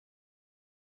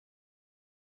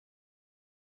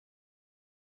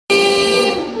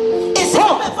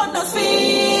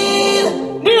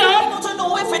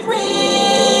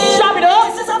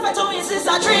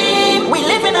a dream. We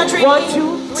live in a dream. 1,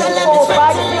 2, 3, 4,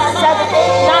 5, 6, 7,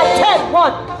 8, 9, 10.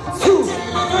 1, 2,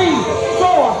 3,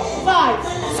 4, 5,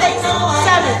 6,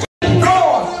 7, 4,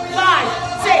 5,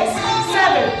 6,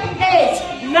 7,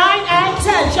 8, 9, and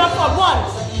 10. Jump on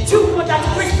 1, 2, come on down to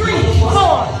 3,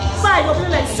 4, 5, open the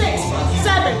leg, 6,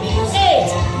 7,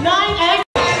 8, 9, and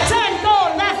 10. Go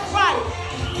left, right,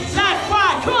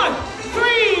 come on.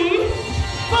 3,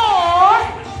 4,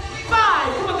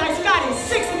 5. Come on, guys, you got it.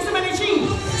 6, move some energy.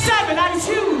 7,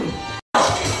 92.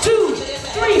 2,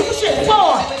 3, push it.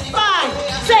 4, 5,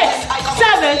 6,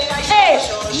 7, 8,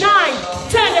 9,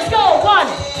 10. Let's go. 1,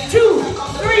 2,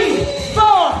 3,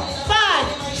 4, 5,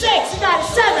 6. You got it.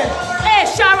 7, 8.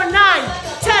 Sharon, 9,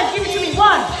 10. Give it to me.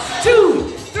 1, 2,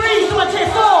 3. Come on,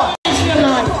 10, 4.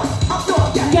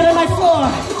 Get on my 4.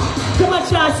 Come on,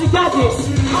 Charles, you got this.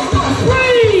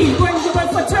 3. Going to go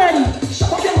for 30.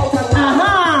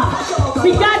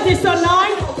 We got this on 9.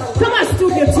 Come on,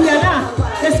 studio Tiana.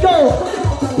 Let's go.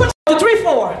 Put 3,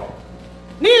 4.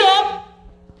 Knee up.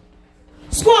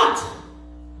 Squat.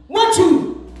 1,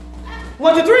 2.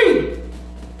 1, 2, 3.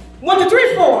 1, 2,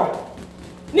 3, 4.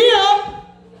 Knee up.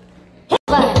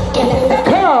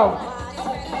 Come.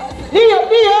 Knee up,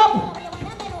 knee up.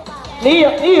 Knee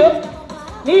up, knee up.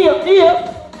 Knee up, knee up.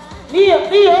 Knee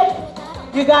up, knee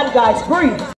up. You got it, guys.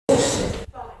 Breathe.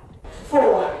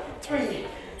 4, 3,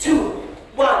 2,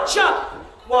 1. Jump.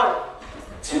 1,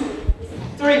 2,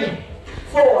 3,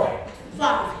 4,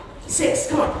 5, 6.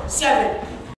 Come on. 7.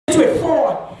 Into it.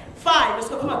 4, 5. Let's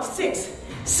go. Come on. 6,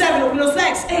 7. Open those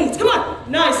legs. 8. Come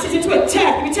on. 9. Sit into it.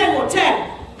 10. Give me 10 more. 10.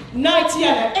 9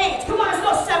 together. 8. Come on. Let's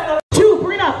go. 7. 2.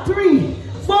 Bring it up. 3,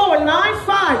 4, 9,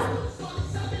 5.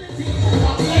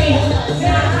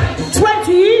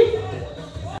 20.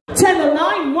 10 or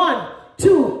 9. 1,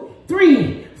 2,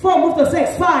 3, 4. Move those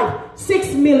legs. 5, 6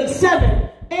 milli. 7,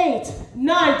 8,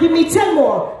 9. Give me 10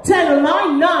 more. 10 or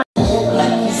 9, 9.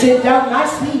 Sit down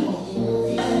nicely.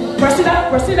 Press it up,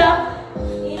 press it up.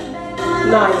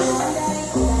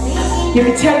 Nice. Give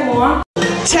me 10 more.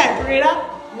 10. Bring it up.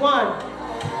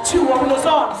 1, 2. Open those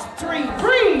arms. 3.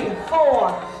 Breathe.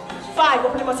 4, 5.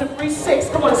 Open them up to 3, 6.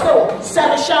 Come on, let's go.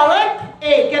 7. Shower.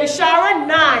 8. Get a shower.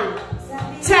 9,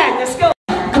 10. Let's go.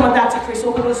 Come on, Dr. Chris.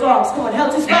 Open those arms. Come on,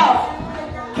 health is wealth.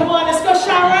 Come on, let's go,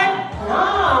 Sharon.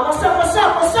 What's up, what's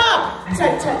up, what's up?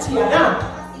 10, 10, Tiana.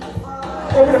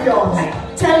 Open up your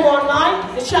arms. 10 more,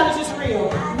 9. The challenge is real.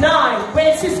 9.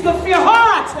 Weights is good for your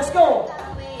heart. Let's go.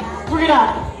 Bring it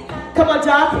up. Come on,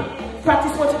 Doc.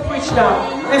 Practice what to preach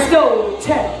now. Let's go.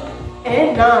 10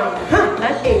 and 9.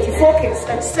 And 8. You focus.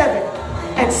 And 7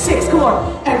 and 6. Come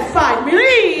on. And 5.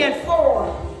 Release.